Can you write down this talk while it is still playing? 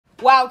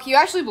Wow, can you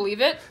actually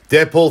believe it?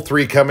 Deadpool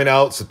 3 coming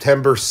out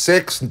September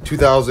 6th,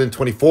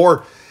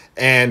 2024.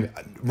 And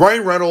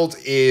Ryan Reynolds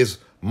is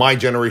my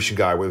generation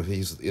guy.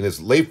 He's in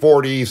his late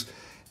 40s.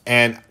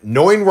 And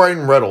knowing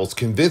Ryan Reynolds,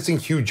 convincing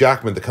Hugh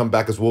Jackman to come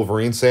back as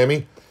Wolverine,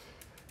 Sammy,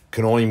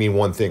 can only mean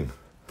one thing.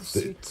 The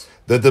suit.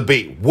 The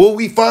debate. Will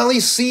we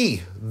finally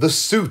see the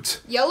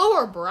suit? Yellow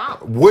or brown?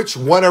 Which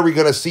one are we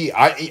going to see?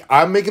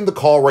 I'm making the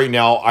call right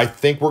now. I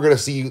think we're going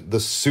to see the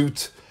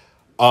suit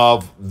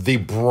of the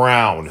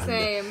brown.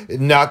 Same.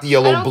 Not the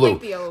yellow blue.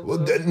 Like the yellow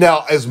blue.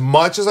 Now, as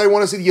much as I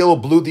want to see the yellow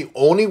blue, the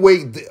only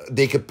way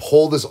they could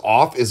pull this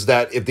off is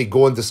that if they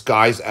go in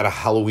disguise at a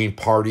Halloween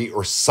party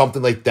or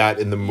something like that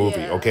in the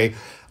movie, okay?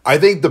 I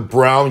think the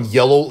brown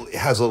yellow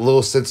has a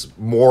little sense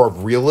more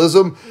of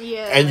realism,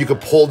 and you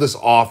could pull this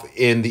off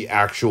in the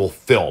actual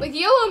film. Like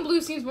yellow and blue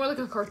seems more like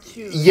a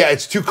cartoon. Yeah,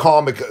 it's too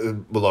comic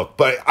look,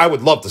 but I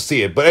would love to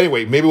see it. But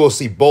anyway, maybe we'll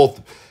see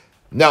both.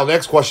 Now, the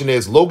next question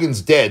is,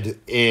 Logan's dead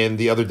in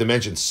the other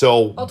dimension,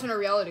 so... Alternate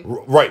reality.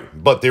 Right,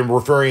 but they're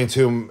referring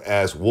to him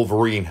as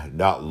Wolverine,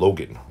 not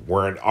Logan.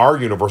 Where in our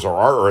universe, or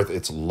our Earth,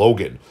 it's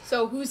Logan.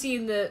 So who's he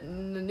in the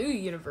new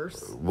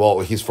universe?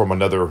 Well, he's from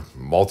another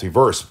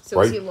multiverse, so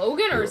right? Is he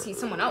Logan, or is he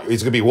someone else?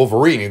 He's going to be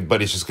Wolverine,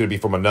 but he's just going to be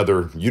from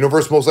another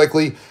universe, most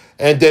likely.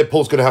 And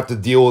Deadpool's going to have to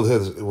deal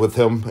with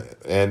him.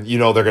 And, you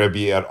know, they're going to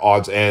be at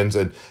odds ends.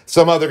 And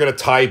somehow they're going to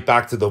tie it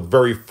back to the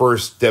very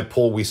first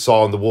Deadpool we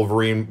saw in the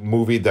Wolverine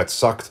movie that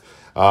sucked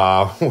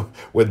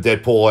with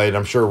Deadpool. And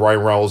I'm sure Ryan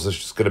Reynolds is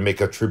just going to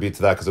make a tribute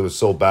to that because it was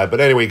so bad.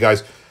 But anyway,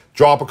 guys,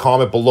 drop a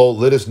comment below.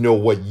 Let us know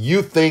what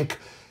you think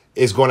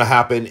is going to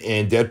happen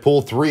in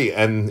Deadpool 3.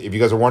 And if you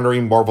guys are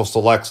wondering, Marvel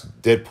selects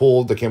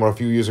Deadpool that came out a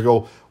few years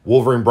ago.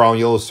 Wolverine brown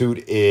yellow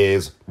suit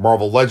is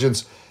Marvel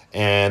Legends.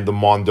 And the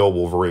Mondo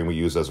Wolverine we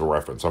use as a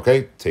reference.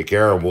 Okay? Take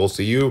care, and we'll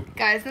see you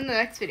guys in the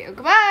next video.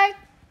 Goodbye!